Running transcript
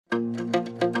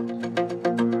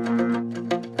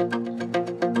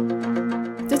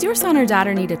your son or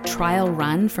daughter need a trial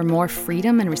run for more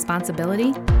freedom and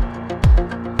responsibility?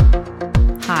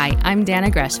 Hi, I'm Dana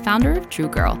Gresh, founder of True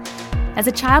Girl. As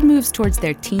a child moves towards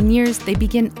their teen years, they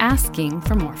begin asking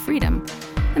for more freedom.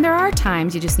 And there are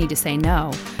times you just need to say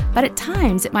no, but at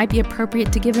times it might be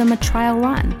appropriate to give them a trial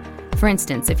run. For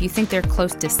instance, if you think they're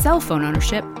close to cell phone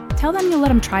ownership, tell them you'll let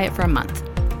them try it for a month.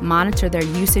 Monitor their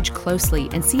usage closely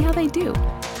and see how they do.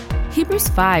 Hebrews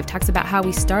 5 talks about how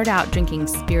we start out drinking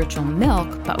spiritual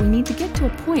milk, but we need to get to a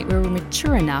point where we're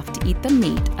mature enough to eat the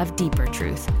meat of deeper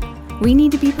truth. We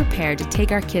need to be prepared to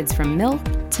take our kids from milk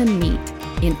to meat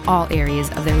in all areas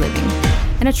of their living.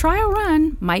 And a trial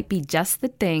run might be just the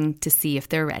thing to see if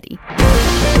they're ready.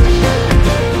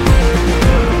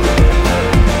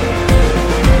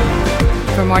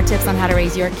 For more tips on how to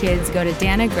raise your kids, go to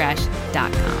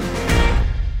danagresh.com.